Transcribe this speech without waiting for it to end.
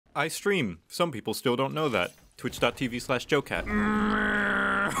I stream. Some people still don't know that. Twitch.tv/JoCat.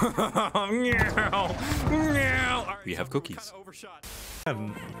 We have cookies.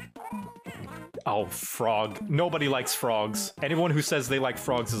 Oh, frog. Nobody likes frogs. Anyone who says they like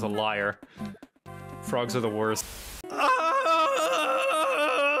frogs is a liar. Frogs are the worst.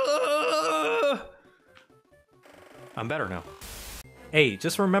 I'm better now. Hey,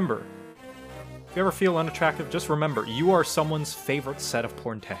 just remember. If you ever feel unattractive, just remember, you are someone's favorite set of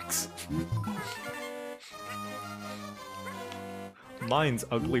porn tags. Mine's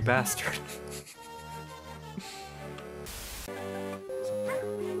ugly bastard.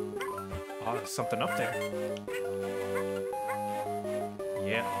 Oh, there's something up there.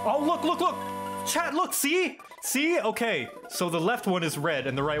 Yeah. Oh, look, look, look! Chat, look, see? See? Okay, so the left one is red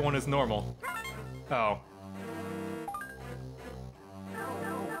and the right one is normal. Oh.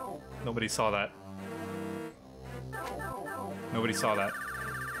 Nobody saw that. Nobody saw that.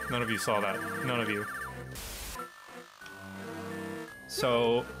 None of you saw that. None of you.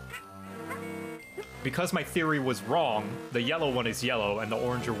 So, because my theory was wrong, the yellow one is yellow and the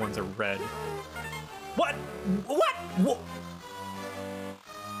oranger ones are red. What? What? What?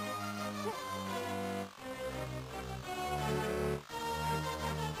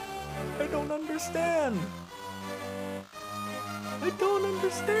 I don't understand. I don't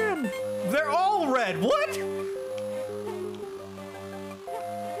understand. They're all red. What?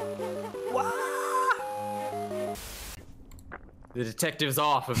 The detective's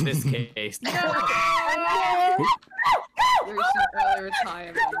off of this case. There's some early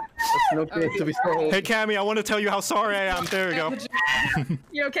retirement. It's no case to be sold. Hey, Cammy, I want to tell you how sorry I am. There we go.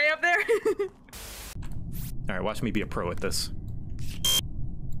 You okay up there? All right, watch me be a pro at this.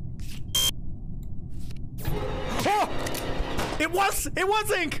 Oh! It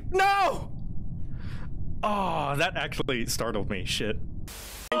was ink! No! Oh, that actually startled me. Shit.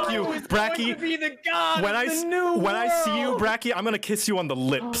 Thank you, Bracky. When I see you, Bracky, I'm gonna kiss you on the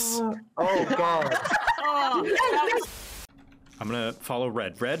lips. Oh god. I'm gonna follow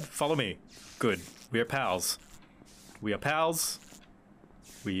Red. Red, follow me. Good. We are pals. We are pals.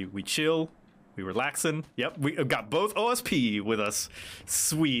 We chill. We relaxing. Yep, we got both OSP with us.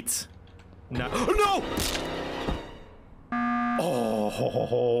 Sweet. No. Oh, no!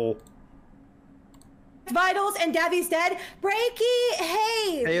 Oh. Vitals and Dabby's dead. Breaky,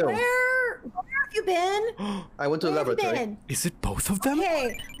 hey, Heyo. where have you been? I went to the Where have you laboratory. been? Is it both of them?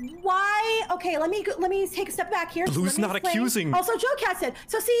 Okay, why? Okay, let me take a step back here. Blue's Let me not explain. accusing. Also, JoCat said.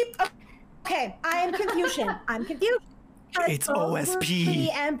 So see, okay, I am confusion. I'm confused. It's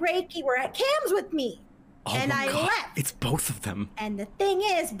OSP. And Breaky were at Cam's with me, Oh and my I God. left. It's both of them. And the thing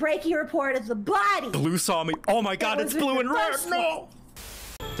is, Breaky reported the body. Blue saw me. Oh my God, It it's was blue and red. reversal. No.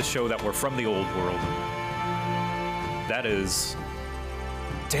 To show that we're from the old world. That is,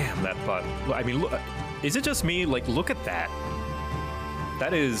 damn that butt. I mean, look, is it just me? Like, look at that.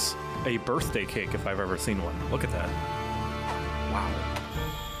 That is a birthday cake if I've ever seen one. Look at that. Wow.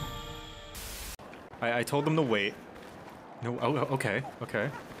 I told them to wait. No, oh, okay, okay.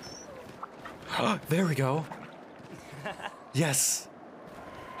 There we go. Yes.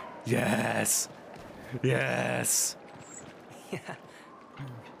 Yes. Yes. Yeah.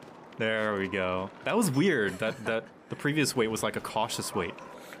 There we go. That was weird. That the previous wait was like a cautious wait.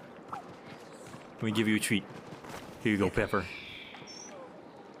 Let me give you a treat. Here you go, Pepper.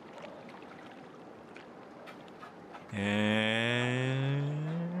 And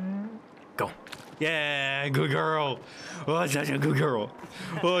go. Yeah, good girl. Oh, such a good girl.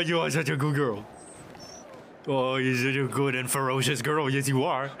 Oh, you are such a good girl. Oh, you're such a good and ferocious girl. Yes, you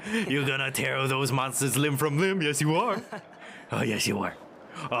are. You're gonna tear those monsters limb from limb. Yes, you are. Oh, yes, you are.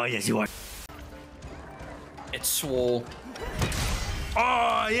 Oh, yes, you are. It's swole.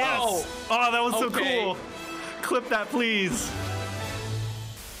 Oh, yes! Oh, that was so okay. cool! Clip that, please!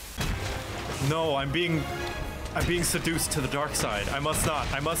 No, I'm being seduced to the dark side. I must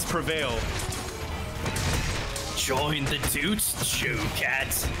not. I must prevail. Join the dudes,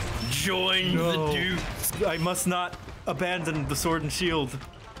 JoCat. Join the dudes. I must not abandon the sword and shield.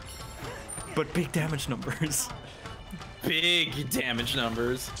 But big damage numbers. Big damage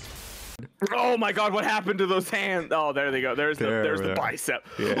numbers. Oh my god, what happened to those hands? Oh, there they go. There's the bicep.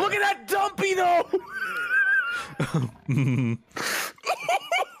 Yeah. Look at that dumpy though!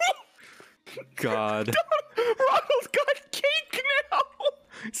 God. Ronald's got cake now!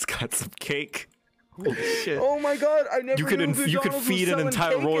 He's got some cake. Holy shit. Oh my god, I never You could feed an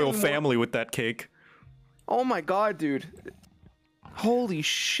entire royal family with that cake. Oh my god, dude. Holy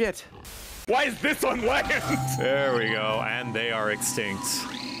shit. Why is this on land? There we go, and they are extinct.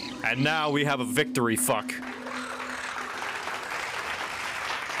 And now we have a victory fuck.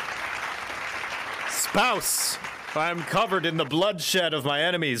 spouse. I'm covered in the bloodshed of my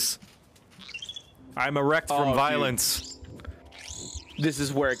enemies. I'm erect from violence. Dude. This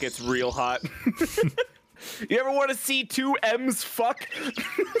is where it gets real hot. You ever want to see two M's fuck?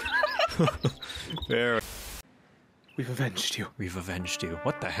 There. We've avenged you. We've avenged you.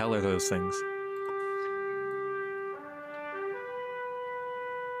 What the hell are those things?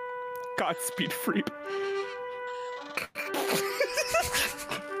 Godspeed, Freep.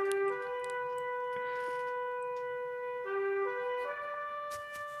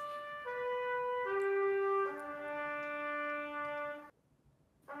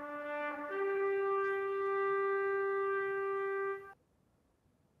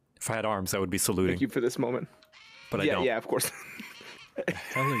 If I had arms, I would be saluting. Thank you for this moment. But I don't. Yeah, of course. What the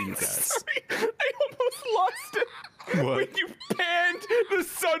hell are you guys? Sorry, I almost lost it. What? When you panned, the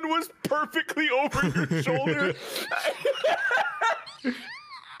sun was perfectly over your shoulder.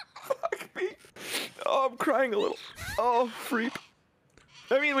 Fuck me. Oh, I'm crying a little. Oh, Freep.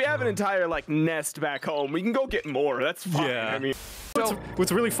 I mean, we have an entire, like, nest back home. We can go get more. That's fine. Yeah. I mean...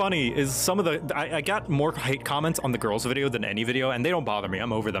 What's really funny is some of the I got more hate comments on the girls video than any video, and they don't bother me.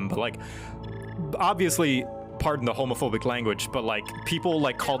 I'm over them. But like, obviously, pardon the homophobic language, but like people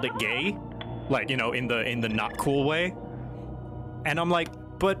like called it gay, like, you know, in the not cool way. And I'm like,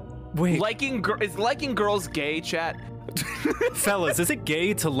 but wait, is liking girls gay, chat? fellas, is it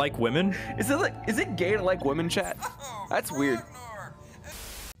gay to like women? Is it gay to like women, chat? That's weird.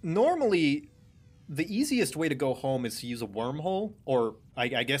 Normally, the easiest way to go home is to use a wormhole, or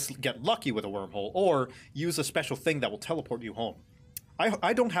I guess get lucky with a wormhole, or use a special thing that will teleport you home.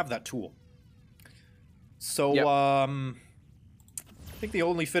 I don't have that tool. So, Yep. I think the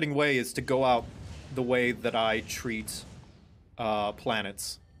only fitting way is to go out the way that I treat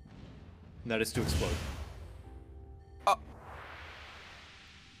planets. And that is to explode.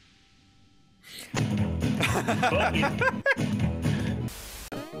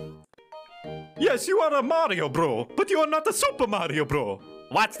 Yes, you are a Mario Bro, but you are not a Super Mario Bro.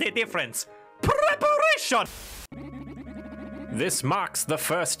 What's the difference? Preparation! This marks the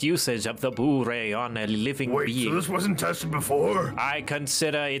first usage of the Blu-ray on a living being. So this wasn't tested before? I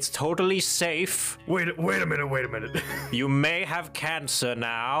consider it's totally safe. Wait a minute. You may have cancer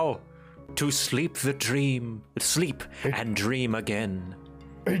now. To sleep the dream. Sleep and dream again.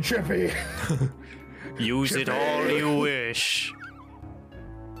 Hey, Chippy. Use it all you wish.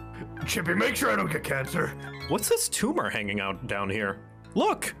 Chippy, make sure I don't get cancer. What's this tumor hanging out down here?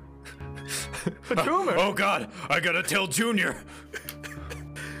 Look! A tumor. Oh god, I gotta tell Junior.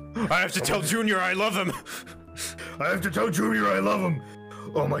 I have to tell Junior I love him. I have to tell Junior I love him.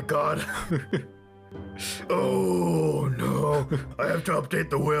 Oh my god. Oh no. I have to update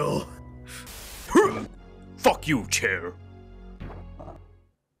the will. Fuck you, chair.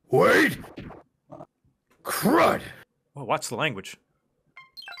 Wait! Crud! Oh, watch the language.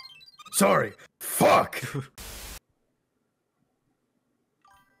 Sorry. Fuck!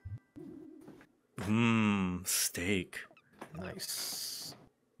 Steak. Nice.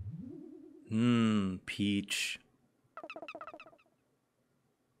 Peach.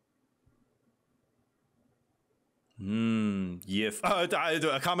 Yif.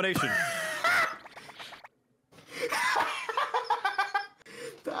 A combination.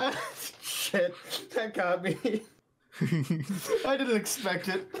 Shit, that got me. I didn't expect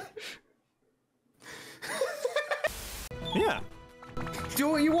it. Yeah. Do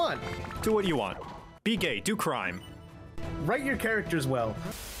what you want. Do what you want. Be gay. Do crime. Write your characters well.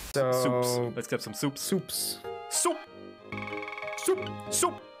 So... Soups. Let's get some soups. Soups. Soup. Soup.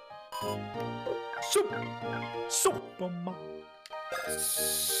 Soup.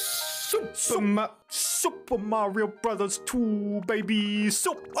 Soup. Super Mario Brothers 2, baby.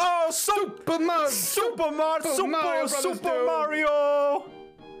 Soup. Oh, soup. Super Mario. Super Mario. Super Mario Brothers Super 2. Mario.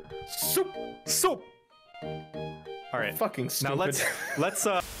 Soup. Soup. All right. Fucking stupid. Now let's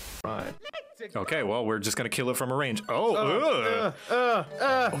Right. Okay, well, we're just gonna kill it from a range. Oh,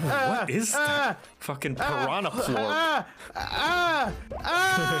 what is that? Fucking piranha floor.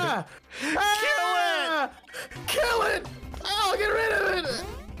 Kill it! Kill it! Oh, get rid of it!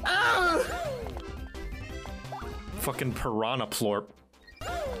 Oh! Fucking piranha plorp.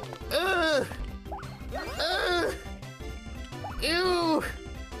 Ew!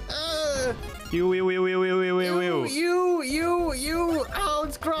 Ew, ew, ew, ew, ew, ew, ew, ew. You! Oh,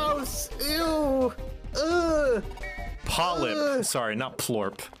 it's gross! Ew! Polyp. Sorry, not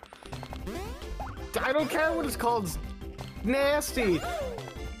plorp. I don't care what it's called. It's nasty.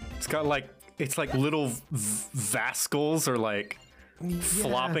 It's got like, it's like little vascals or like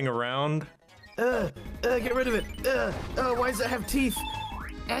flopping around. Get rid of it. Why does it have teeth?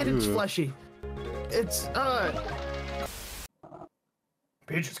 And it's fleshy. It's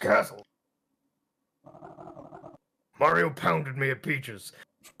Peach's Castle. Mario pounded me at Peach's.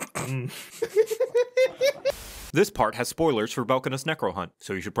 This part has spoilers for Belkinus Necro Hunt,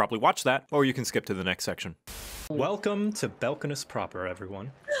 so you should probably watch that, or you can skip to the next section. Welcome to Belkinus proper,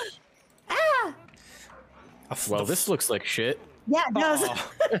 everyone. Ah! Well, this looks like shit. Yeah, it does.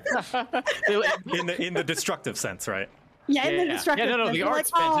 In the destructive sense, right? Yeah, in the destructive. Yeah, no, sense. the You're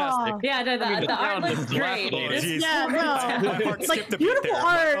art's like, "Aw." fantastic. Yeah, no, the art looks great. Oh, geez. Yeah, no. My heart It's like skipped a beat beautiful there. I'm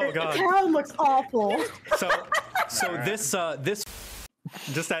like, art. oh, God. The town looks awful. So this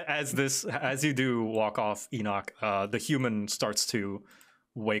just as you do walk off, Enoch, the human starts to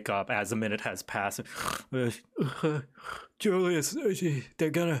wake up as a minute has passed. Julius, they're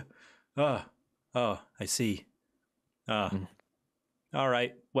gonna. Oh, I see. All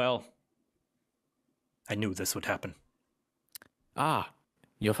right. Well, I knew this would happen. Ah,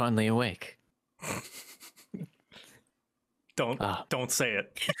 you're finally awake. Don't say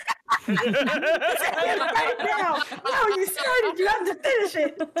it. Right now. No, you started. You have to finish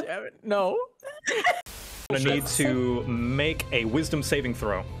it. Damn it. No. I need to make a wisdom saving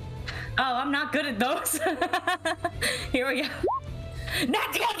throw. Oh, I'm not good at those. Here we go.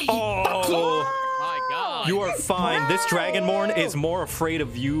 Not good. Oh, My God. you are fine. This Dragonborn is more afraid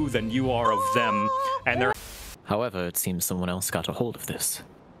of you than you are of them, and they're. However, it seems someone else got a hold of this,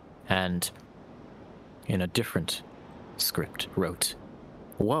 and in a different script wrote,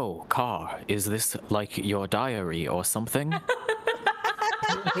 "Whoa, Car, is this like your diary or something?"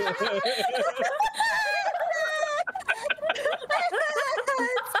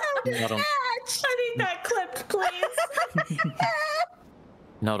 I need that clipped, please.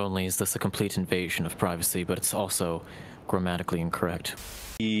 Not only is this a complete invasion of privacy, but it's also grammatically incorrect.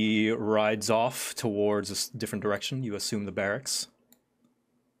 He rides off towards a different direction. You assume the barracks,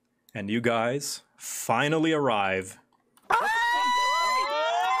 and you guys finally arrive. What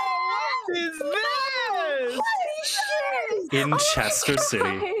is this? In Chester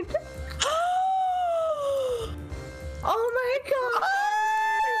City. Oh my god!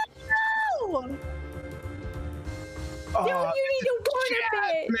 No! Oh, You need to warn a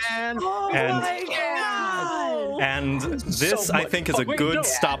bit. man. Oh And- my god! And this, So I much- think, is Oh, a wait, good no.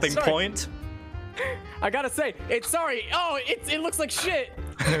 stopping Sorry. point. I gotta say, it's sorry. Oh, it looks like shit.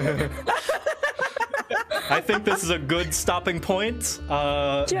 I think this is a good stopping point.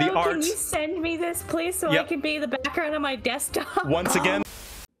 Joe, The art, can you send me this, please, so Yep. I can be the background on my desktop? once again.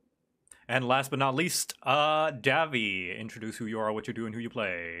 And last but not least, Davy. Introduce who you are, what you do, and who you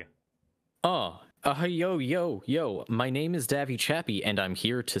play. Yo. My name is Davy Chappie, and I'm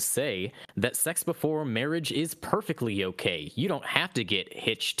here to say that sex before marriage is perfectly okay. You don't have to get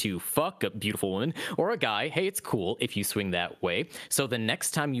hitched to fuck a beautiful woman or a guy. Hey, it's cool if you swing that way. So the next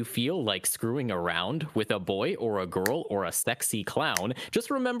time you feel like screwing around with a boy or a girl or a sexy clown,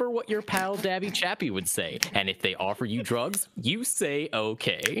 just remember what your pal Davy Chappie would say. And if they offer you drugs, you say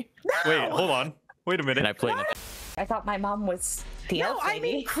okay. Wait, hold on. Wait a And I minute. play. I thought my mom was the elf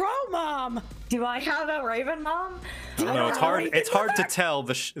lady. Crow Mom. Do I have a raven mom? No, it's hard. It's hard to tell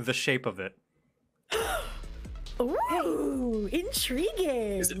the shape of it. Ooh,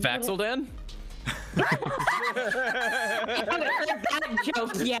 intriguing. Is it Vaxeldan? I haven't heard that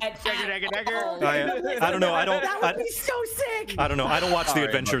joke yet. I don't know. I don't. That would be so sick. I don't know. I don't watch the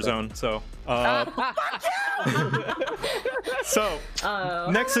Adventure Zone, so. So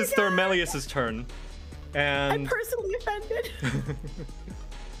next is Thermelius's turn, I'm and personally offended.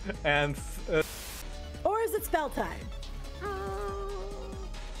 and Or is it spell time?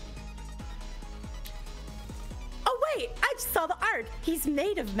 Oh wait, I just saw the art. He's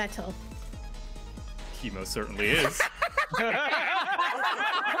made of metal. he most certainly is.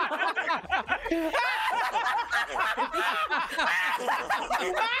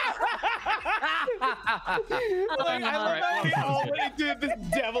 I love how we always do this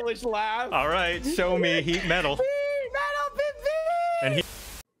devilish laugh. All right, show me heat metal. And he.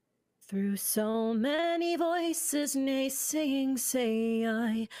 Through so many voices naysaying, say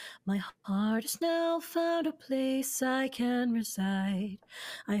I, my heart has now found a place I can reside.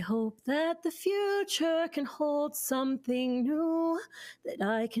 I hope that the future can hold something new, that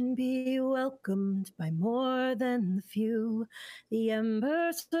I can be welcomed by more than the few. The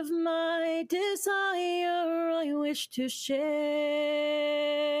embers of my desire I wish to share.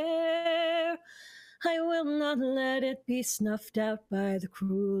 I will not let it be snuffed out by the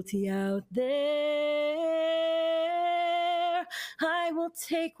cruelty out there. I will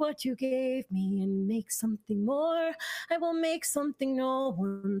take what you gave me and make something more. I will make something no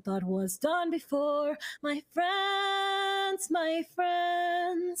one thought was done before. My friends,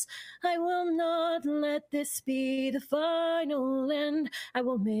 I will not let this be the final end. I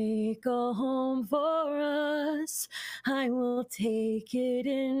will make a home for us. I will take it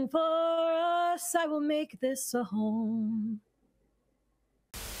in for us. I will make this a home.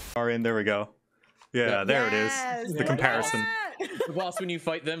 All right, there we go. Yeah, there it is. The comparison. The boss when you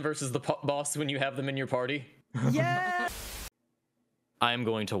fight them versus the boss when you have them in your party. Yeah. I am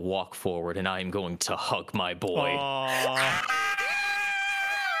going to walk forward and I am going to hug my boy.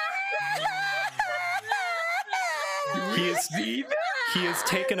 He is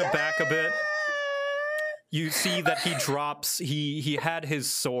taken aback a bit. You see that he drops. He had his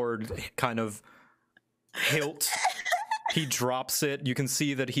sword kind of hilt. He drops it. You can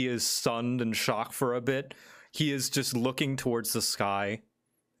see that he is stunned and shocked for a bit. He is just looking towards the sky,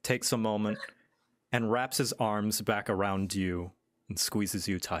 takes a moment, and wraps his arms back around you and squeezes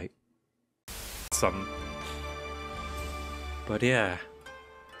you tight. But yeah.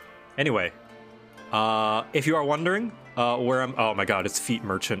 Anyway, if you are wondering where I'm... Oh my god, it's Feet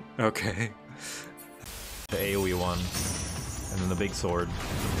Merchant. Okay. The AoE one, and then the big sword.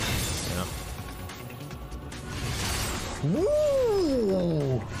 Yeah.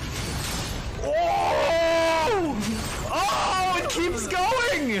 Woo! Oh! Oh, it keeps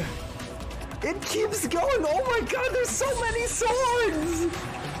going! It keeps going! Oh my god, there's so many swords!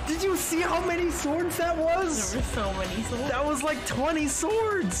 Did you see how many swords that was? There were so many swords. That was like 20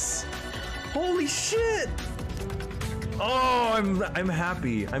 swords! Holy shit! Oh, I'm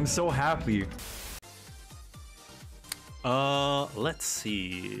happy. I'm so happy. Let's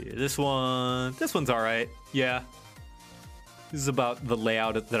see. This one's alright. Yeah. This is about the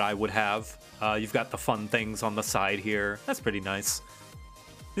layout that I would have. You've got the fun things on the side here. That's pretty nice.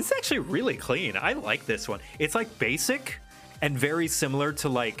 This is actually really clean. I like this one. It's like basic and very similar to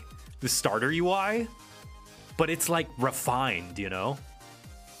like the starter UI, but it's like refined, you know?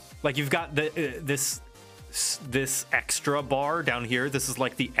 Like you've got the this extra bar down here. This is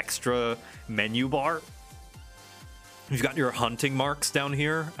like the extra menu bar. You've got your hunting marks down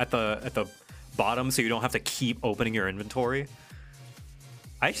here at the bottom, so you don't have to keep opening your inventory.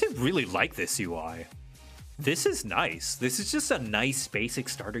 I actually really like this UI. This is nice. This is just a nice basic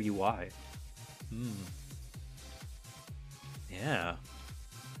starter UI. Yeah.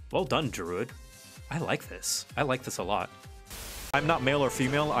 Well done, Druid. I like this. I like this a lot. I'm not male or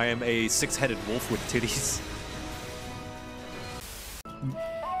female. I am a six-headed wolf with titties.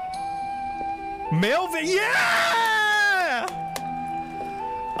 Yeah!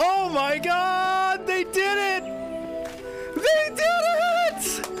 Oh my god! They did it! They did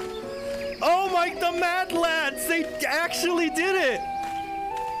it! Oh my, the Mad Lads! They actually did it!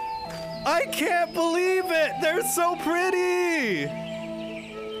 I can't believe it! They're so pretty!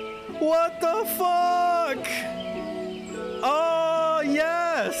 What the fuck? Oh,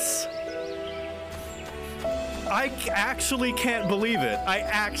 yes! I actually can't believe it. I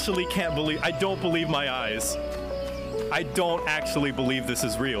actually can't believe... I don't believe my eyes. I don't actually believe this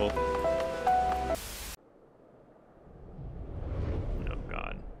is real. Oh,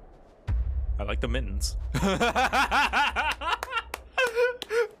 God. I like the mittens.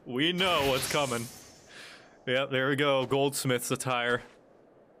 We know what's coming. Yep, there we go. Goldsmith's attire.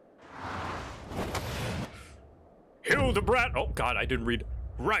 Hildebrat! Oh, God, I didn't read.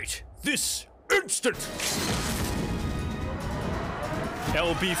 Right, this instant!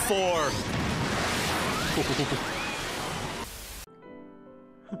 LB4.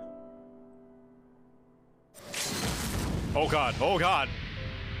 Oh, God, oh, God.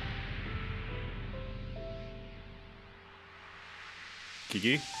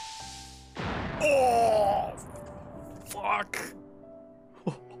 Kiki? Oh! Fuck!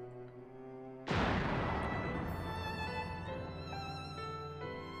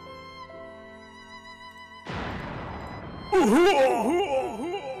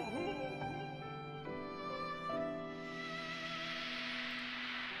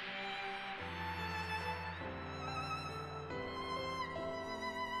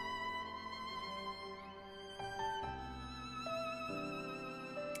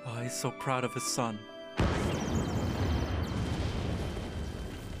 Oh, he's so proud of his son.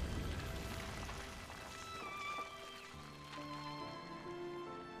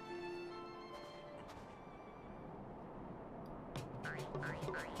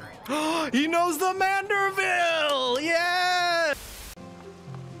 He knows the Manderville! Yeah!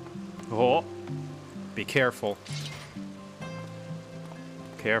 Oh, be careful.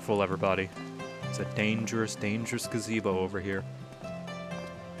 Careful, everybody. It's a dangerous, dangerous gazebo over here.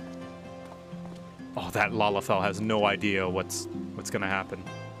 Oh, that Lalafell has no idea what's gonna happen.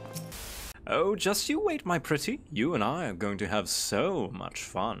 Oh, just you wait, my pretty. You and I are going to have so much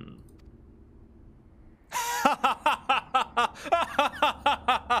fun.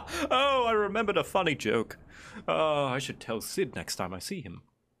 Oh, I remembered a funny joke. Oh, I should tell Sid next time I see him.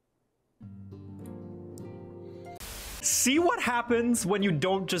 See what happens when you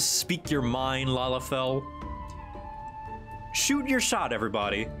don't just speak your mind, Lalafell? Shoot your shot,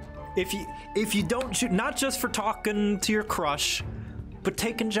 everybody. If you don't shoot, not just for talking to your crush, but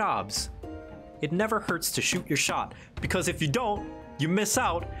taking jobs. It never hurts to shoot your shot, because if you don't, you miss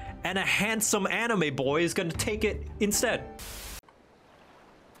out, and a handsome anime boy is gonna take it instead.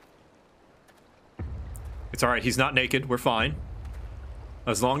 It's alright, he's not naked, we're fine.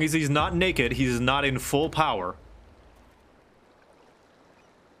 As long as he's not naked, he's not in full power.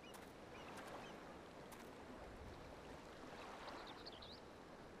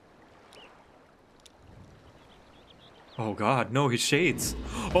 Oh god, no, his shades.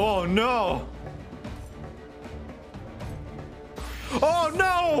 Oh no! Oh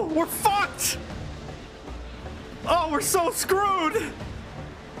no! We're fucked! Oh, we're so screwed!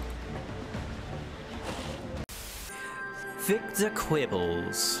 Victor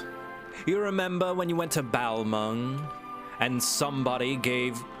Quibbles. You remember when you went to Balmung and somebody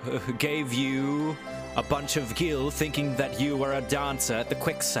gave you a bunch of gil thinking that you were a dancer at the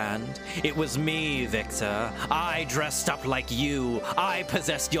quicksand? It was me, Victor. I dressed up like you. I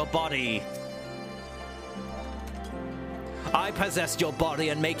possessed your body. I possessed your body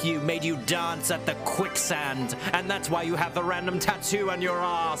and made you dance at the quicksand, and that's why you have the random tattoo on your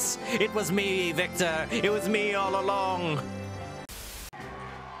ass. It was me, Victor. It was me all along.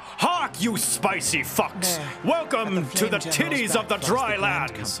 Hark, you spicy fucks! Welcome to the titties of the dry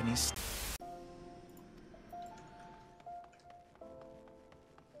lands.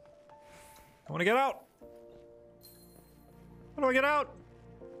 I want to get out. How do I get out?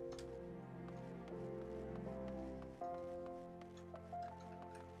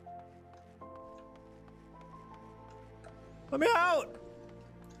 Let me out!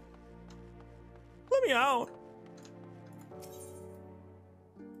 Let me out!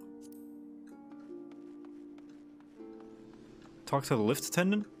 Talk to the lift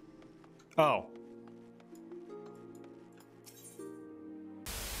attendant? Oh.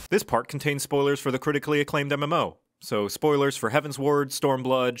 This part contains spoilers for the critically acclaimed MMO. So spoilers for Heavensward,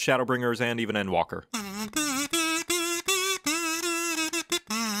 Stormblood, Shadowbringers, and even Endwalker.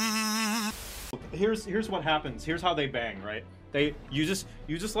 Here's what happens. Here's how they bang, right? You just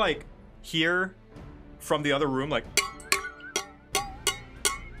like hear from the other room like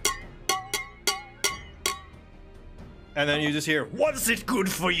and then you just hear, "What's it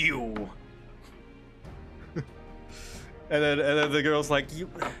good for you?" and then the girl's like,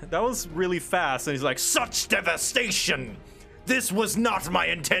 that was really fast, and he's like, "Such devastation! This was not my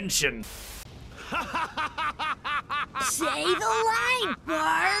intention." Say the line,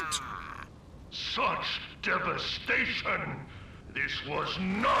 Bart! Such devastation! This was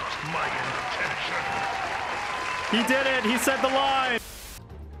not my intention! He did it! He said the line!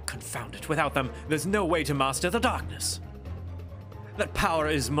 Confound it, without them, there's no way to master the darkness. That power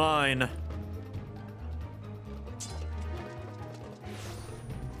is mine.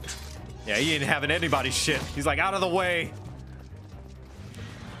 Yeah, he ain't having anybody's shit. He's like, out of the way.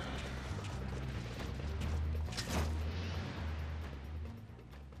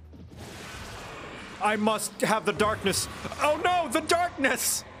 I must have the darkness. Oh no, the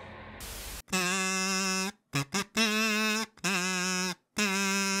darkness!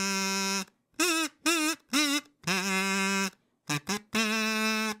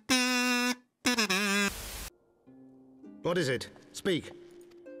 What is it? Speak.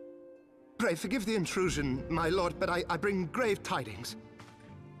 Pray forgive the intrusion, my lord, but I bring grave tidings.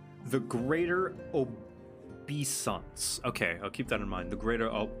 The greater obeisance. Okay, I'll keep that in mind. The greater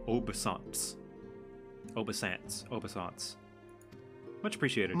obeisance. Obeisance. Much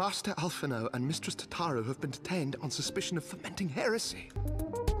appreciated. Master Alphino and Mistress Tataru have been detained on suspicion of fomenting heresy.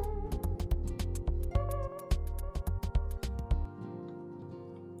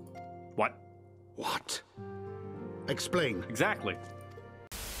 What? What? Explain. Exactly.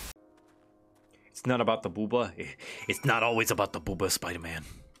 It's not about the booba. It's not always about the booba, Spider-Man.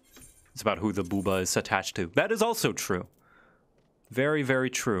 It's about who the booba is attached to. That is also true. Very, very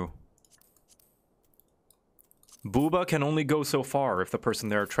true. Booba can only go so far if the person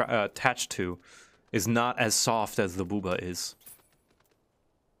they're attached to is not as soft as the booba is.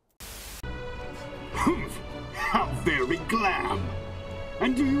 Humph! How very glam!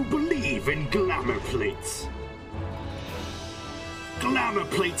 And do you believe in glamour plates? Glamour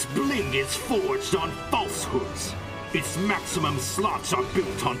plate's bling is forged on falsehoods. Its maximum slots are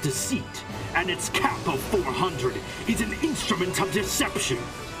built on deceit, and its cap of 400 is an instrument of deception.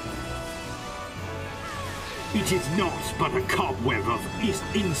 It is not but a cobweb of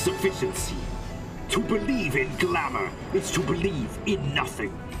insufficiency. To believe in glamour is to believe in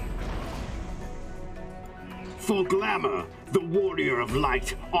nothing. For glamour, the warrior of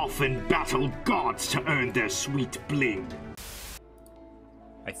light often battle gods to earn their sweet bling.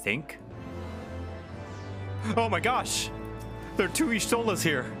 I think. Oh my gosh! There are 2 Ishtolas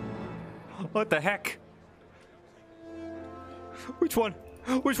here. What the heck? Which one?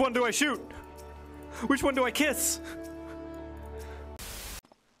 Which one do I shoot? Which one do I kiss?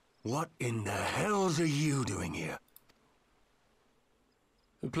 What in the hells are you doing here?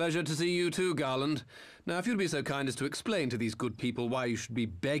 A pleasure to see you too, Garland. Now, if you'd be so kind as to explain to these good people why you should be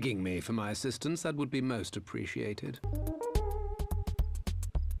begging me for my assistance, that would be most appreciated.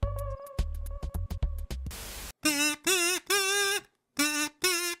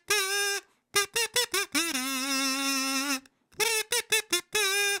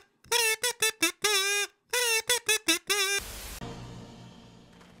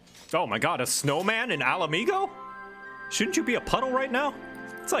 Oh my god, a snowman in Alamigo? Shouldn't you be a puddle right now?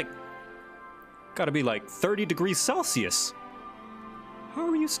 It's like, gotta be like 30 degrees Celsius. How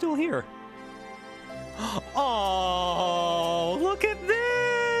are you still here? Oh, look at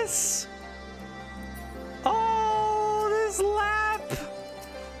this! Oh, this lap!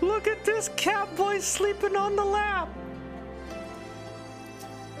 Look at this catboy sleeping on the lap!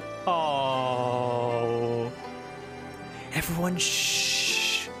 Oh. Everyone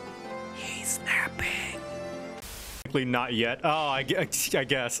shh. He's napping. Not yet. Oh, I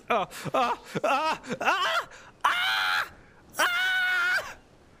guess. Oh, I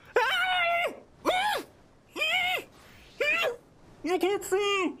can't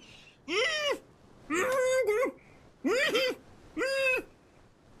see.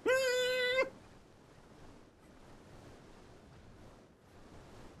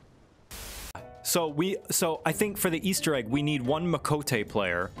 So I think for the Easter egg we need 1 Makote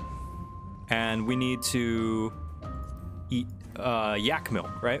player, and we need to eat yak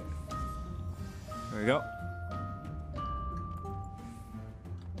milk, right? There we go.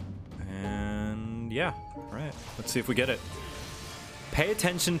 And yeah, all right. Let's see if we get it. Pay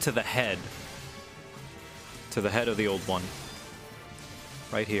attention to the head. To the head of the old one.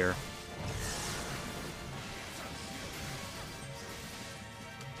 Right here.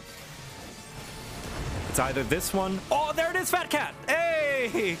 It's either this one. Oh, there it is, Fat Cat!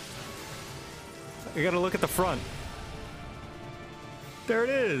 Hey! You gotta look at the front. There it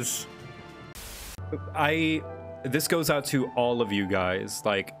is. This goes out to all of you guys,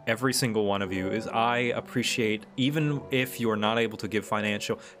 like every single one of you, is I appreciate, even if you're not able to give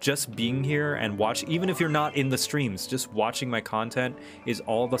financial, just being here and watch, even if you're not in the streams, just watching my content is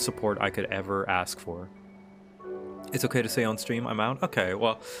all the support I could ever ask for. It's okay to say on stream I'm out? Okay,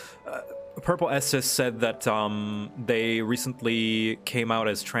 well, Purple Estes said that they recently came out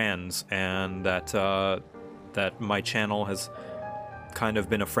as trans, and that that my channel has kind of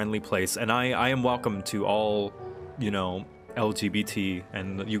been a friendly place, and I am welcome to all, you know, LGBT,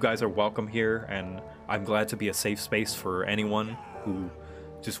 and you guys are welcome here, and I'm glad to be a safe space for anyone who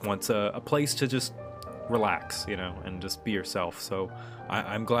just wants a place to just relax, you know, and just be yourself. So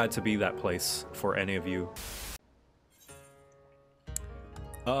I'm glad to be that place for any of you.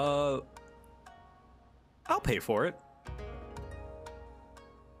 I'll pay for it.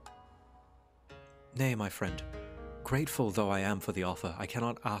 Nay, my friend. Grateful though I am for the offer, I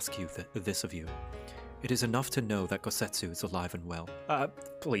cannot ask you this of you. It is enough to know that Gosetsu is alive and well.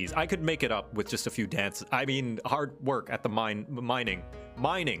 Please, I could make it up with just a few dances. I mean, hard work at the mining.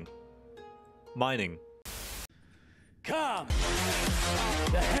 Come!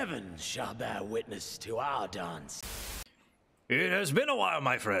 The heavens shall bear witness to our dance. It has been a while,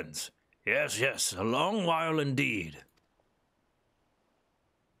 my friends. Yes, yes, a long while indeed.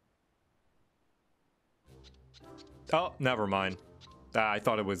 Oh, never mind. I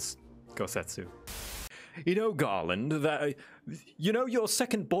thought it was Gosetsu. You know, Garland, you know your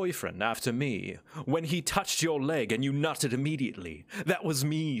second boyfriend after me, when he touched your leg and you nutted immediately. That was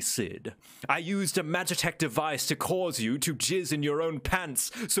me, Sid. I used a Magitech device to cause you to jizz in your own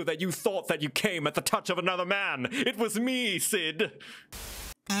pants so that you thought that you came at the touch of another man. It was me, Sid.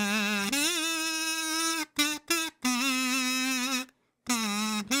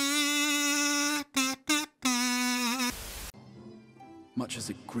 Much as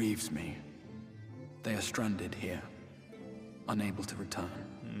it grieves me, they are stranded here, unable to return.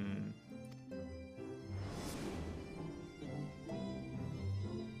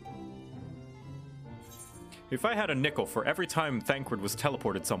 If I had a nickel for every time Thancred was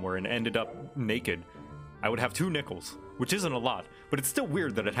teleported somewhere and ended up naked, I would have 2 nickels, which isn't a lot, but it's still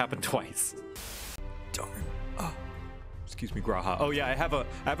weird that it happened twice. Darn. Oh. Excuse me, Graha. Oh yeah, I have a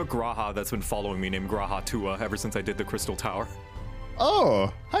Graha that's been following me named Graha Tua ever since I did the Crystal Tower.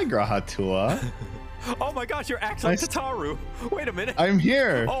 Oh, hi Graha Tua. Oh my gosh, you're actually Tataru. Wait a minute. I'm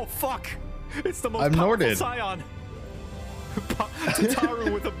here. Oh fuck. It's the most I'm powerful Norded. Scion.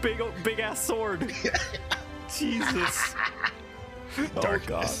 Tataru with a big ass sword. Jesus.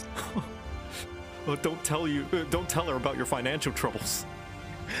 Darkness. Oh, God. Oh, don't tell her about your financial troubles.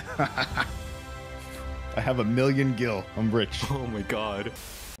 I have 1 million gil. I'm rich. Oh my God.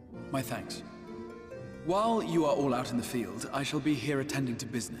 My thanks. While you are all out in the field, I shall be here attending to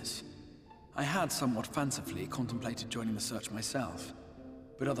business. I had somewhat fancifully contemplated joining the search myself,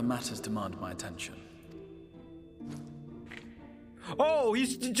 but other matters demand my attention. Oh,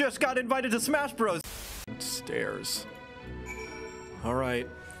 he's just got invited to Smash Bros. Stairs. All right,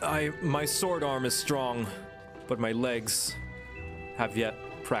 my sword arm is strong, but my legs have yet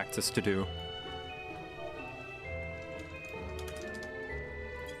practice to do.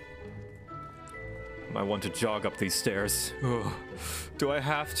 I want to jog up these stairs. Oh, do I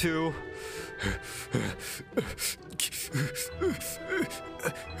have to?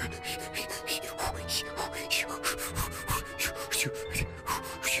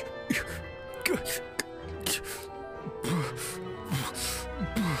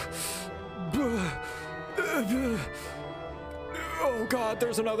 Oh God,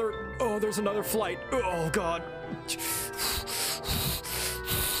 there's another flight. Oh God.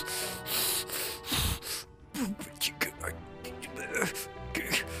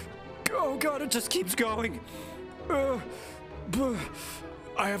 Oh God, it just keeps going. I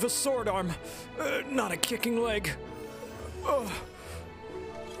have a sword arm, not a kicking leg.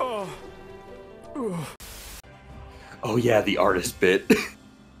 Oh yeah, the artist bit.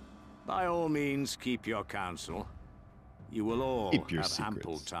 By all means, keep your counsel. You will all have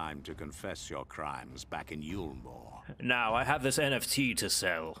ample time to confess your crimes back in Yulmore. Now, I have this NFT to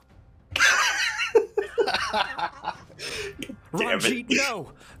sell. Ranjit,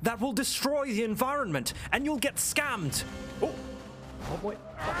 no! That will destroy the environment, and you'll get scammed! Oh boy.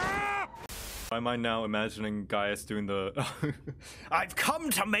 Why am I now imagining Gaius doing the... I've come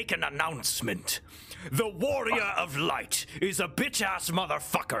to make an announcement. The Warrior of Light is a bitch-ass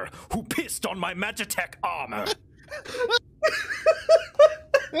motherfucker who pissed on my Magitech armor.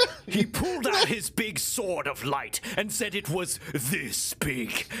 He pulled out his big sword of light and said it was this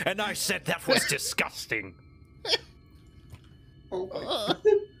big, and I said that was disgusting. Oh my God.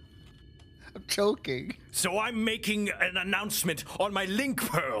 I'm choking. So I'm making an announcement on my Link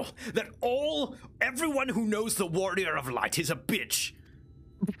Pearl that everyone who knows the Warrior of Light is a bitch.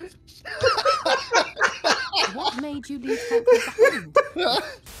 What made you leave Thancred behind?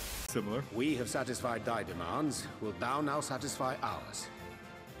 Similar. We have satisfied thy demands. Will thou now satisfy ours?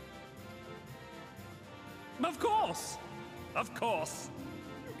 Of course! Of course!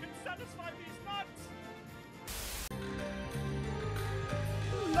 You can satisfy these nuts!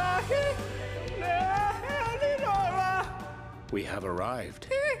 We have arrived.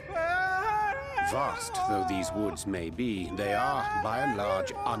 Vast though these woods may be, they are, by and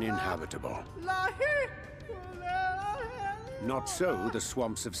large, uninhabitable. Not so the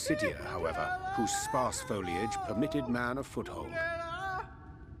swamps of Cydia, however, whose sparse foliage permitted man a foothold.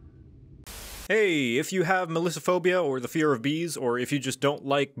 Hey, if you have melissophobia or the fear of bees, or if you just don't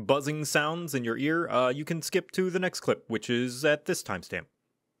like buzzing sounds in your ear, you can skip to the next clip, which is at this timestamp.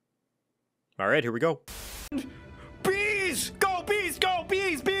 All right, here we go. Bees! Go, bees! Go,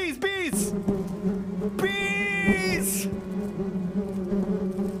 bees! Bees! Bees! Bees!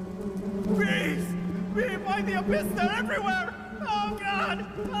 Bees! Bees! By the abyss, they're everywhere! Oh, God!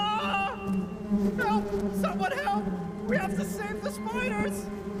 Oh! Help! Someone help! We have to save the spiders!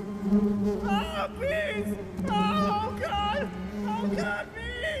 Oh, bees! Oh, God! Oh, God,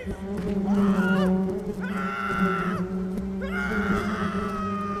 bees! Ah! Ah! Ah!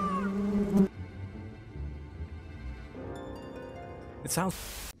 It sounds...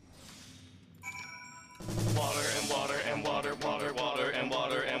 Water and water and water, water, water and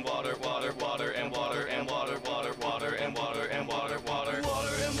water and water, water, water and water and water, water, water and water and water, water, water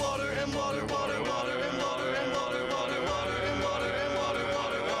and water and water, water, water and water and water, water, water and water and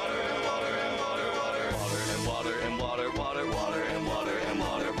water, water, water and water and water, water, water and water and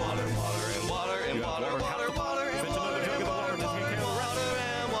water, water, water and water and water, water, water and water and water, water, water and water and water, water and water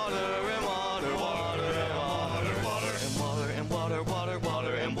and water and water, water and water and water and water and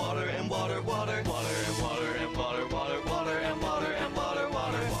and water and water, water, water and water and water, water, water and water and water,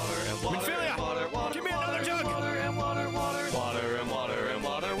 water, water and water. Minfilia, water, water, give me another jug. Water and water, water, water and water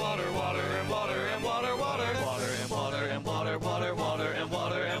and water, water, water and water and water, water, water and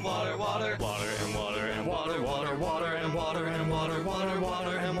water and water, water, water and water and water, water, water and water and water, water, water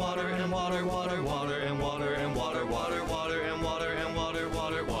and water and water, water, water and water and water, water, water and water and water, water, water and water and water,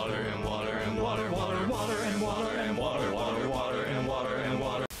 water, water and water and water, water, water and water and water, water, water and water and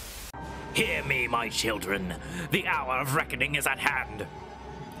water. Hear me, my children. The hour of reckoning is at hand.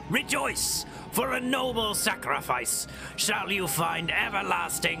 Rejoice, for a noble sacrifice shall you find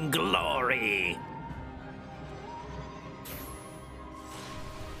everlasting glory.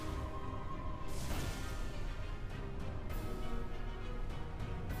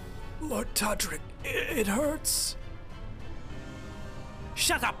 Lord Todrick, it hurts.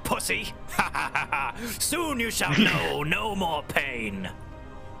 Shut up, pussy! Ha ha ha ha! Soon you shall know no more pain.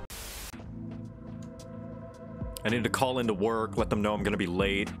 I need to call into work, let them know I'm gonna be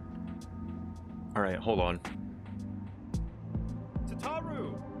late. All right, hold on.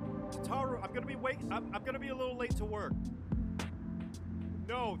 Tataru, I'm gonna be a little late to work.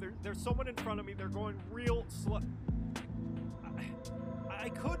 No, there's someone in front of me. They're going real slow. I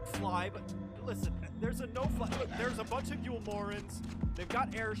could fly, but listen, there's a no-fly. Look, there's a bunch of Yulmorans. They've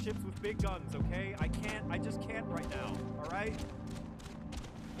got airships with big guns, okay? I just can't right now, all right?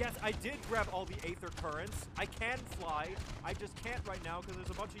 Yes, I did grab all the Aether Currents. I can fly. I just can't right now because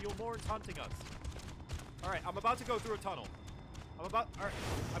there's a bunch of Yulmorans hunting us. All right, I'm about to go through a tunnel. I'm about to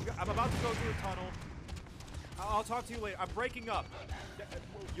go through a tunnel. I'll talk to you later. I'm breaking up.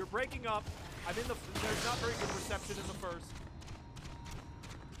 You're breaking up. There's not very good reception in the first.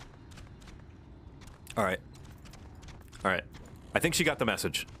 All right. I think she got the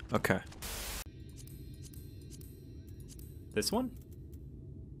message. Okay. This one?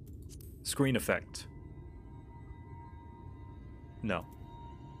 Screen effect. No.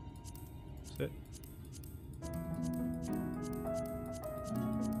 That's it.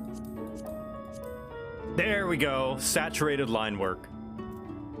 There we go. Saturated line work.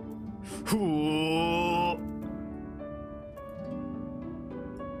 Ooh.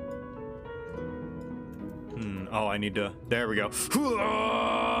 Oh, I need to. There we go. Hold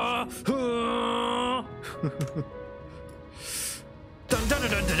on.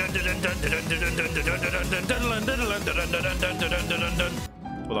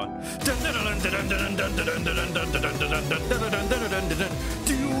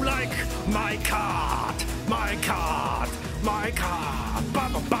 Do you like my cart? My cart? My cart?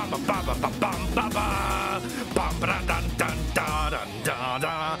 Bam bam bam bam bam bam bam bam dun dun dun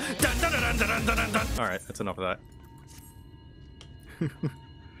dun dun dun. All right, that's enough of that.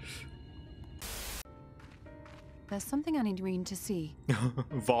 There's something I need Reen to see.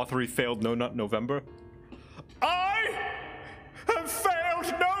 Vothry failed No Nut November. I have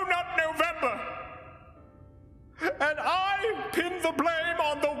failed No Nut November, and I pin the blame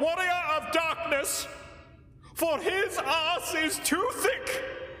on the Warrior of Darkness, for his ass is too thick.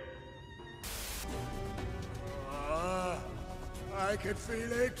 I can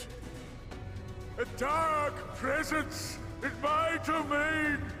feel it. A dark presence in my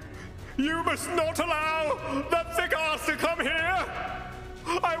domain. You must not allow that thick ass to come here.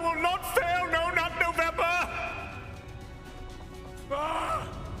 I will not fail No Nut November. Ah!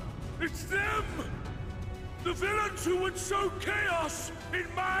 It's them! The villains who would sow chaos in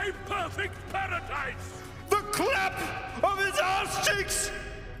my perfect paradise! The clap of his ass cheeks!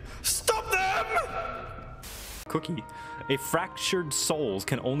 Stop them! Cookie. If fractured souls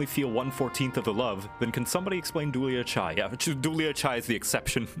can only feel 1/14 of the love, then can somebody explain Dulia Chai? Yeah, Dulia Chai is the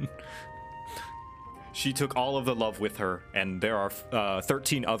exception. She took all of the love with her, and there are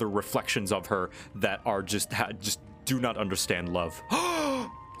 13 other reflections of her that are just do not understand love.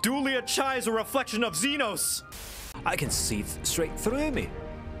 Dulia Chai is a reflection of Xenos! I can see straight through me.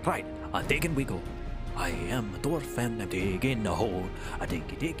 Right, I dig and wiggle. I am a dwarf and I dig in a hole. I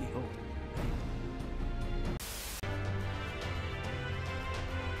diggy hole.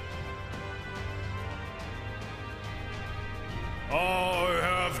 I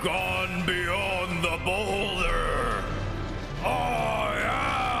have gone beyond the boulder. I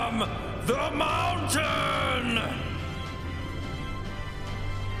am the mountain.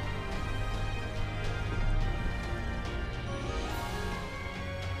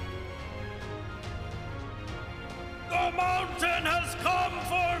 The mountain has come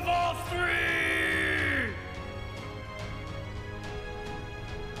for Vothry!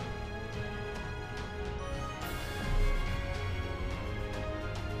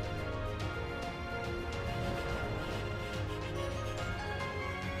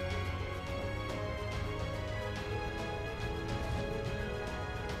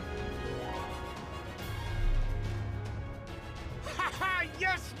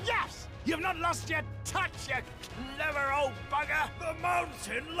 You've not lost your touch, you clever old bugger! The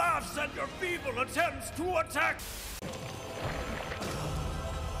mountain laughs at your feeble attempts to attack!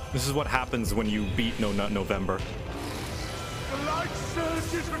 This is what happens when you beat No Nut November. The light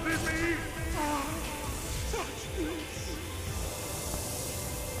surges within me! Touch this!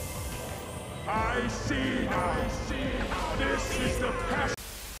 I see now! This is the passion!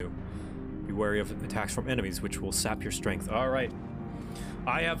 Be wary of attacks from enemies, which will sap your strength. Alright.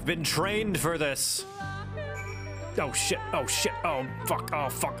 I have been trained for this! Oh shit, oh shit, oh fuck, oh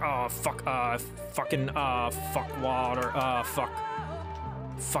fuck, oh fuck, fucking, fuck water, fuck.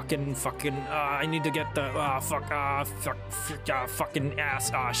 Fucking, I need to get the, fuck, fucking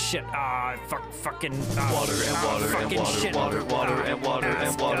ass, shit, fucking, water and water and water, shit. water and water and water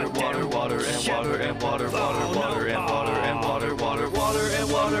and water and water and water and water and water and water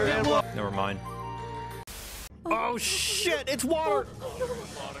and water and water. Never mind. Oh shit, it's water!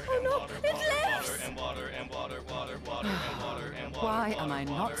 Oh no, it lives! Why am I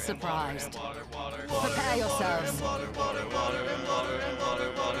not surprised? Prepare yourselves.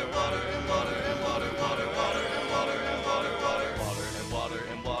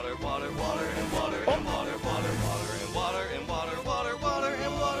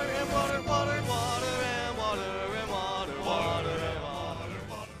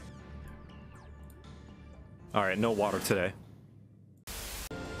 Alright, no water today.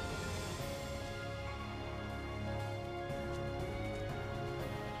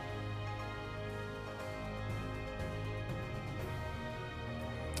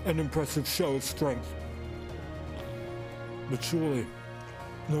 An impressive show of strength. But surely,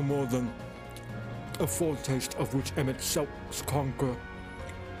 no more than a foretaste of which Emmett Selk's conqueror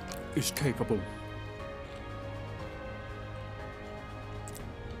is capable.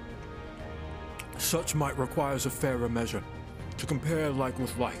 Such might requires a fairer measure, to compare like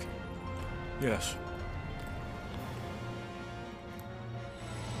with like. Yes.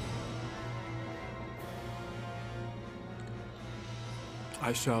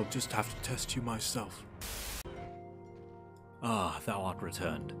 I shall just have to test you myself. Ah, thou art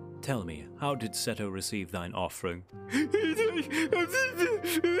returned. Tell me, how did Seto receive thine offering?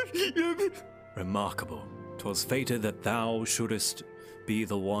 Remarkable. 'Twas fated that thou shouldest be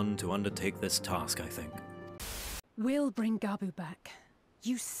the one to undertake this task, I think. We'll bring Gabu back.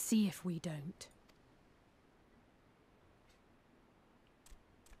 You see if we don't.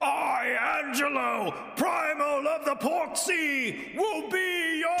 I, Angelo, primal of the Pork Sea, will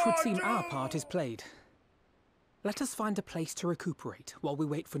be your... 'Twould seem our part is played. Let us find a place to recuperate while we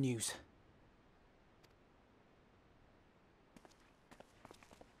wait for news.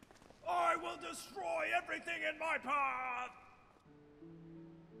 I will destroy everything in my path!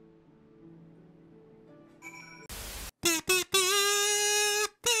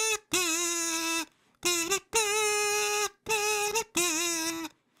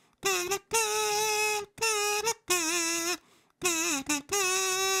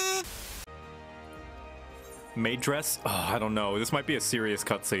 Maid dress? Oh, I don't know. This might be a serious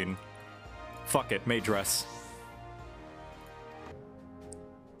cutscene. Fuck it, maid dress.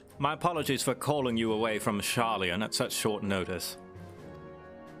 My apologies for calling you away from Charlian at such short notice.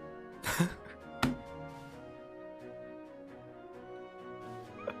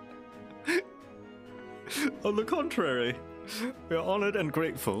 On the contrary, we are honored and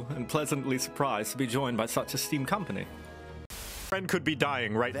grateful and pleasantly surprised to be joined by such esteemed company. Friend could be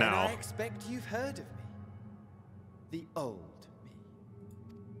dying right Then now. I expect you've heard of me. The old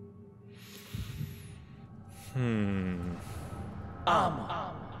me.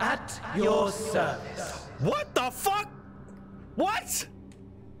 At your service. What the fuck? What?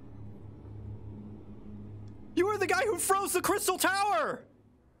 You were the guy who froze the Crystal Tower!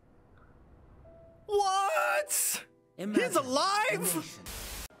 What? He's alive?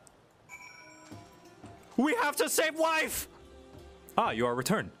 We have to save wife! Ah, you are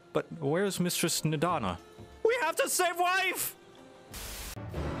returned. But where's Mistress Nidana? We have to save wife!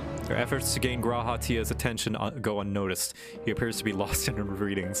 Their efforts to gain Graha Tia's attention go unnoticed. He appears to be lost in her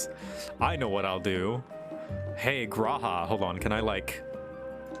readings. I know what I'll do. Hey, Graha. Hold on, can I like...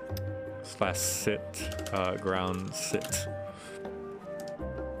 / sit, ground sit.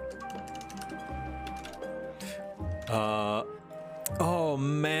 Oh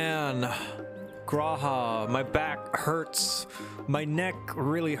man. Graha, my back hurts. My neck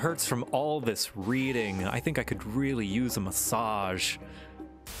really hurts from all this reading. I think I could really use a massage.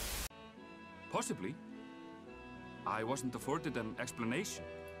 Possibly. I wasn't afforded an explanation.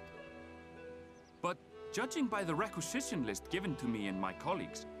 But judging by the requisition list given to me and my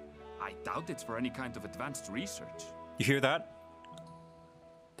colleagues, I doubt it's for any kind of advanced research. You hear that?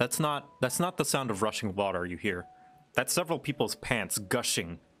 That's not the sound of rushing water you hear. That's several people's pants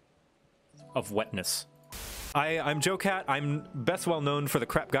gushing of wetness. I'm JoCat. I'm best well known for the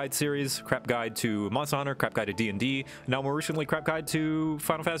Crap Guide series, Crap Guide to Monster Hunter, Crap Guide to D&D, now more recently Crap Guide to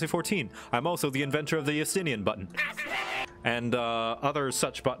Final Fantasy XIV. I'm also the inventor of the Justinian button. And other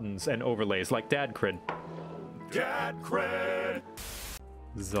such buttons and overlays like Dad Cred. Dad Cred!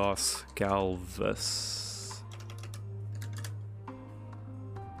 Zos Galvus.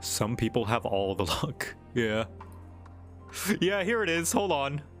 Some people have all the luck. Yeah. Yeah, here it is. Hold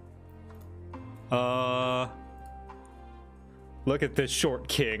on. Look at this short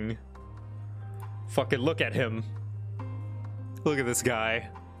king. Fucking look at him. Look at this guy.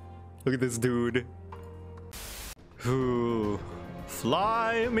 Look at this dude. Ooh.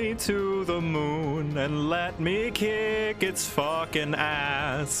 Fly me to the moon and let me kick its fucking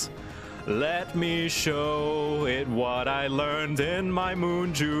ass. Let me show it what I learned in my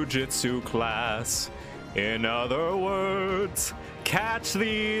moon jujitsu class. In other words, catch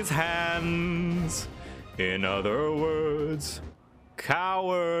these hands. In other words,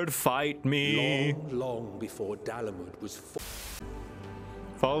 coward, fight me. Long, long before Dalamud was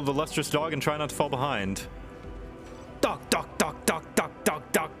Follow the lustrous dog and try not to fall behind. Dog, dog, dog, dog, dog,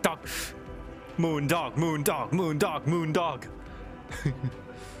 dog, dog, dog. Moon dog, moon dog, moon dog, moon dog.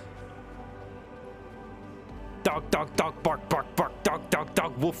 Dog, dog, dog, bark, bark, bark, dog, dog,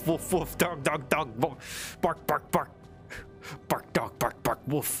 dog, woof, woof, woof, dog, dog, dog, bark, bark, bark. Bark, dog, bark, bark,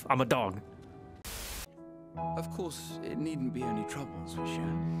 woof. I'm a dog. Of course, it needn't be only troubles we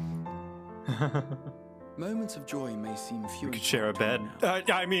share. Moments of joy may seem few. We could share a bed.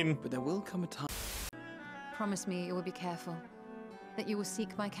 I mean, but there will come a time. Promise me you will be careful. That you will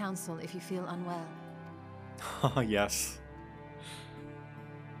seek my counsel if you feel unwell. Yes.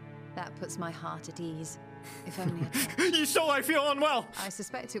 That puts my heart at ease. If only You saw I feel unwell! I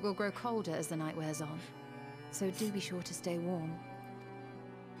suspect it will grow colder as the night wears on. So do be sure to stay warm.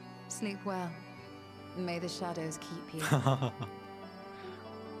 Sleep well. May the shadows keep you.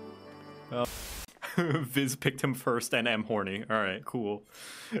 Viz picked him first and I'm horny. Alright, cool.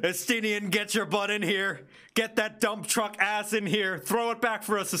 Estinian, get your butt in here! Get that dump truck ass in here! Throw it back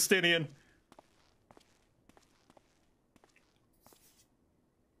for us, Estinian!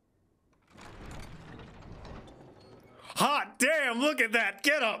 Hot damn, look at that!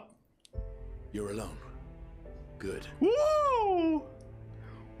 Get up! You're alone. Good. Woo!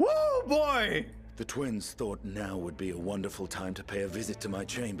 Woo, boy! The twins thought now would be a wonderful time to pay a visit to my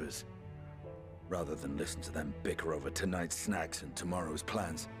chambers. Rather than listen to them bicker over tonight's snacks and tomorrow's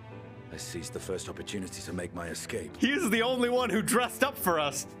plans, I seized the first opportunity to make my escape. He's the only one who dressed up for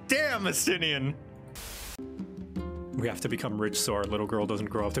us! Damn, Estinian! We have to become rich so our little girl doesn't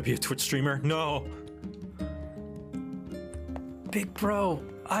grow up to be a Twitch streamer? No! Big bro,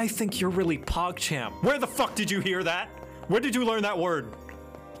 I think you're really PogChamp. Where the fuck did you hear that? Where did you learn that word?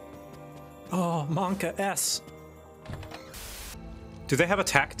 Oh, Monka S. Do they have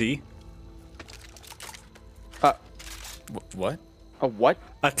Attack D? What? A what?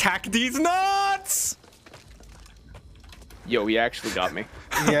 Attack D's nuts! Yo, he actually got me.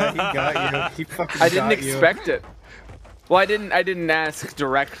 Yeah, he got you. He fucking I didn't got you. expect it. Well, I didn't ask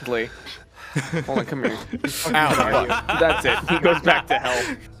directly. Hold on, come here. Ow, that's it. He goes back to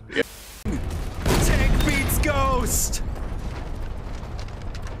hell. Yeah. Tank beats Ghost!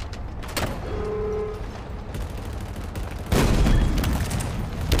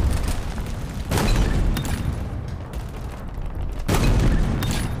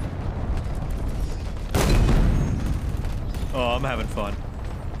 Oh, I'm having fun.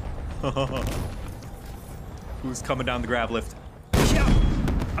 Who's coming down the grab lift? Yeah.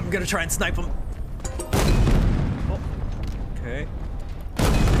 I'm gonna try and snipe him. Oh. Okay.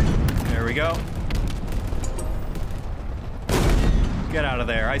 There we go. Get out of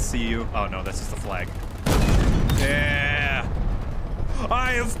there. I see you. Oh no, that's just a flag. Yeah.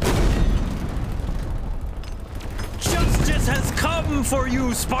 I have... Justice has come for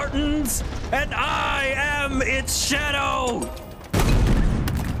you, Spartans, and I am its shadow.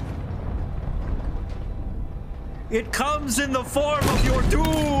 It comes in the form of your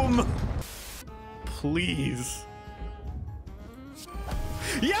doom. Please.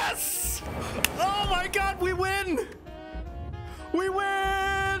 Yes! Oh my god, we win! We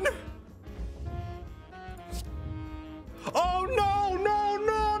win! Oh no, no,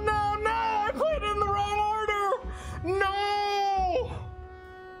 no, no, no! I played it in the wrong order! No!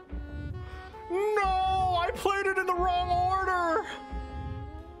 No! I played it in the wrong order!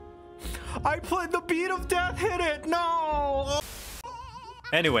 I played the beat of death, hit it! No!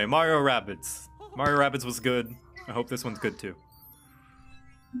 Anyway, Mario Rabbids. Mario Rabbids was good. I hope this one's good too.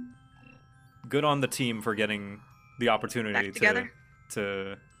 good on the team for getting the opportunity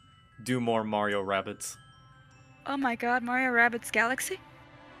to do more Mario Rabbids. Oh my god, Mario Rabbids Galaxy?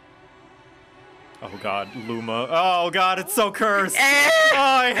 Oh god, Luma. Oh god, it's so cursed. Oh,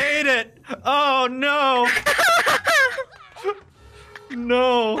 I hate it. Oh no.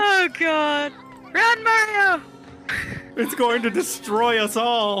 No. Oh god. Run, Mario! It's going to destroy us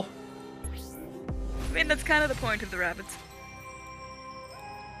all. I mean, that's kind of the point of the rabbits.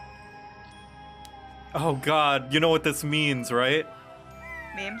 Oh god, you know what this means, right?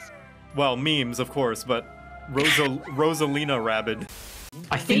 Memes? Well, memes, of course, but Rosalina Rabbid.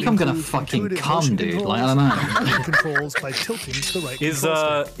 I think I'm gonna fucking come, dude. Like, I don't know. Controls by tilting to the right. Is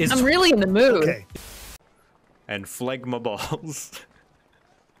I'm really in the mood. Okay. And phlegma balls.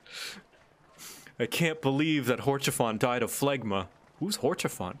 I can't believe that Horchafont died of phlegma. Who's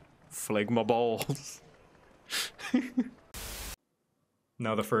Horchafont? Phlegma balls.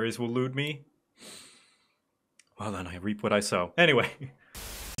 Now the furries will loot me. Well, then I reap what I sow. Anyway.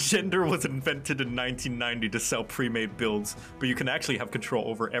 Gender was invented in 1990 to sell pre-made builds, but you can actually have control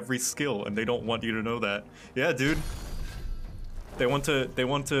over every skill, and they don't want you to know that. Yeah, dude. They want to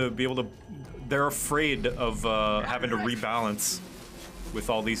be able to. They're afraid of having to rebalance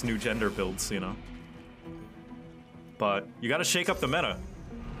with all these new gender builds, you know. But you gotta shake up the meta,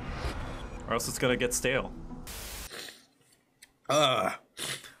 or else it's gonna get stale.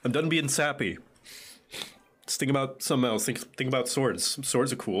 I'm done being sappy. Let's think about something else. Think about swords.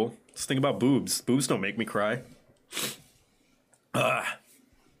 Swords are cool. Let's think about boobs. Boobs don't make me cry. Y'all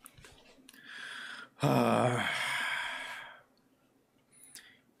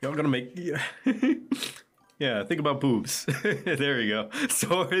gonna make... Yeah, think about boobs. There you go.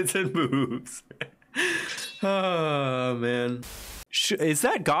 Swords and boobs. Oh, man. Is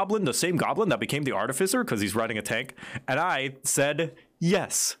that goblin the same goblin that became the artificer because he's riding a tank? And I said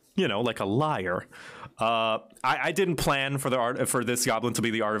yes. You know, like a liar. I didn't plan for this goblin to be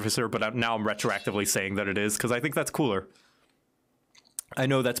the artificer, but now I'm retroactively saying that it is because I think that's cooler. I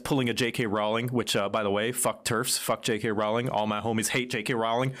know that's pulling a J.K. Rowling, which, by the way, fuck TERFs, fuck J.K. Rowling. All my homies hate J.K.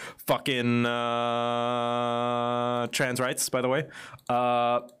 Rowling. Fucking trans rights, by the way.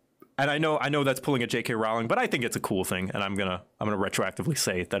 And I know that's pulling a J.K. Rowling, but I think it's a cool thing, and I'm gonna retroactively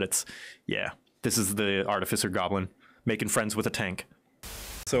say that it's, yeah, this is the artificer goblin making friends with a tank.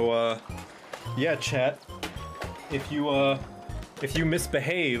 So, yeah, chat. If you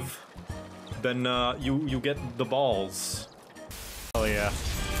misbehave, then you get the balls. Oh yeah.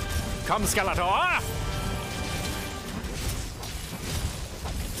 Come, Skeletor!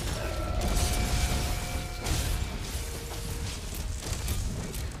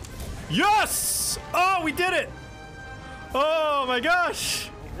 Yes! Oh, we did it! Oh my gosh!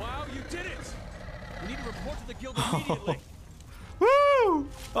 Wow, you did it! We need to report to the guild immediately. Woo!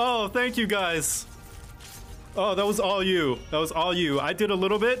 Oh, thank you guys. Oh, that was all you. That was all you. I did a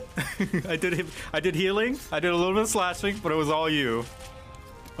little bit. I did healing. I did a little bit of slashing, but it was all you.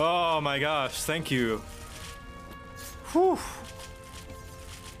 Oh my gosh, thank you. Whew.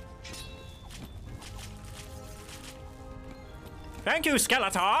 Thank you,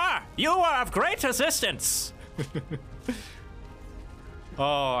 Skeletor! You are of great assistance!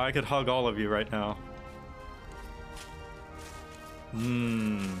 Oh, I could hug all of you right now. A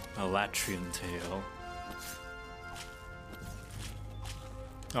Latrian tail.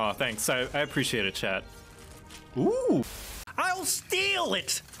 Oh, thanks. I appreciate it, chat. Ooh! I'll steal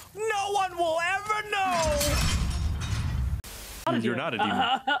it! No one will ever know! You're not a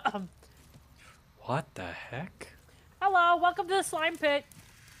demon. What the heck? Hello, welcome to the slime pit.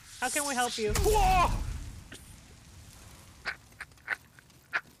 How can we help you? Whoa!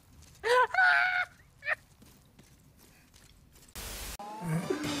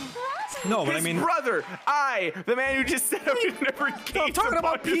 No, but His I mean, brother, the man who just said I would never gaze. I'm talking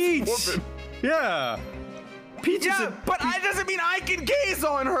about Peach. Yeah, Peach. Yeah, but that doesn't mean I can gaze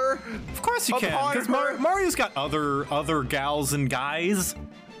on her. Of course you can, because Mario's got other gals and guys.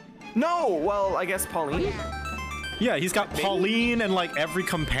 No, well, I guess Pauline. Yeah, he's got Pauline and like every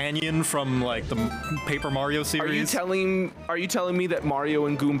companion from like the Paper Mario series. Are you telling me that Mario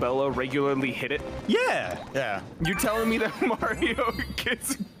and Goombella regularly hit it? Yeah. Yeah. You're telling me that Mario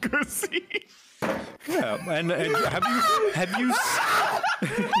gets goosey? Yeah, and have you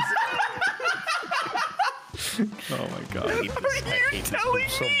Oh my god. Are you telling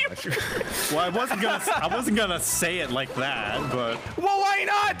me? Well, I wasn't gonna say it like that, but well, why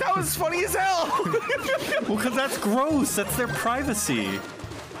not? That was funny as hell. Well, because that's gross. That's their privacy.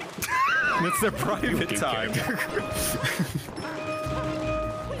 That's their private time.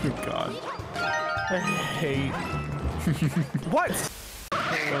 Oh god. I hate. What?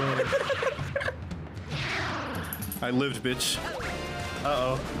 I lived, bitch.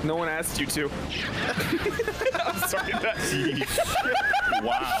 Uh-oh. No one asked you to. I'm sorry.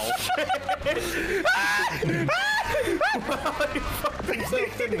 Wow.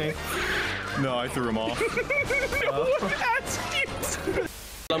 No, I threw him off. No one asked you to.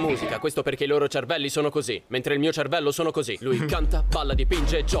 La musica, questo perché i loro cervelli sono così, mentre il mio cervello sono così. Lui canta, balla,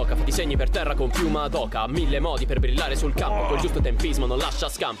 dipinge e gioca, fa disegni per terra con piuma ad oca, ha 1000 modi per brillare sul campo, col giusto tempismo non lascia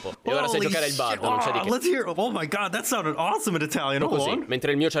scampo. E ora sai giocare il bardo, non c'è di che. Let's hear. Oh my god, that sounded awesome in Italian. Sono così,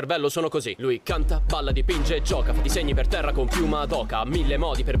 mentre il mio cervello sono così. Lui canta, balla, dipinge e gioca, fa disegni per terra con piuma ad oca, ha 1000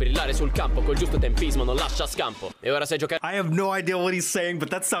 modi per brillare sul campo, col giusto tempismo non lascia scampo. E ora sai giocare I have no idea what he's saying, but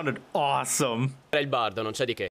that sounded awesome. il bardo, non c'è di che.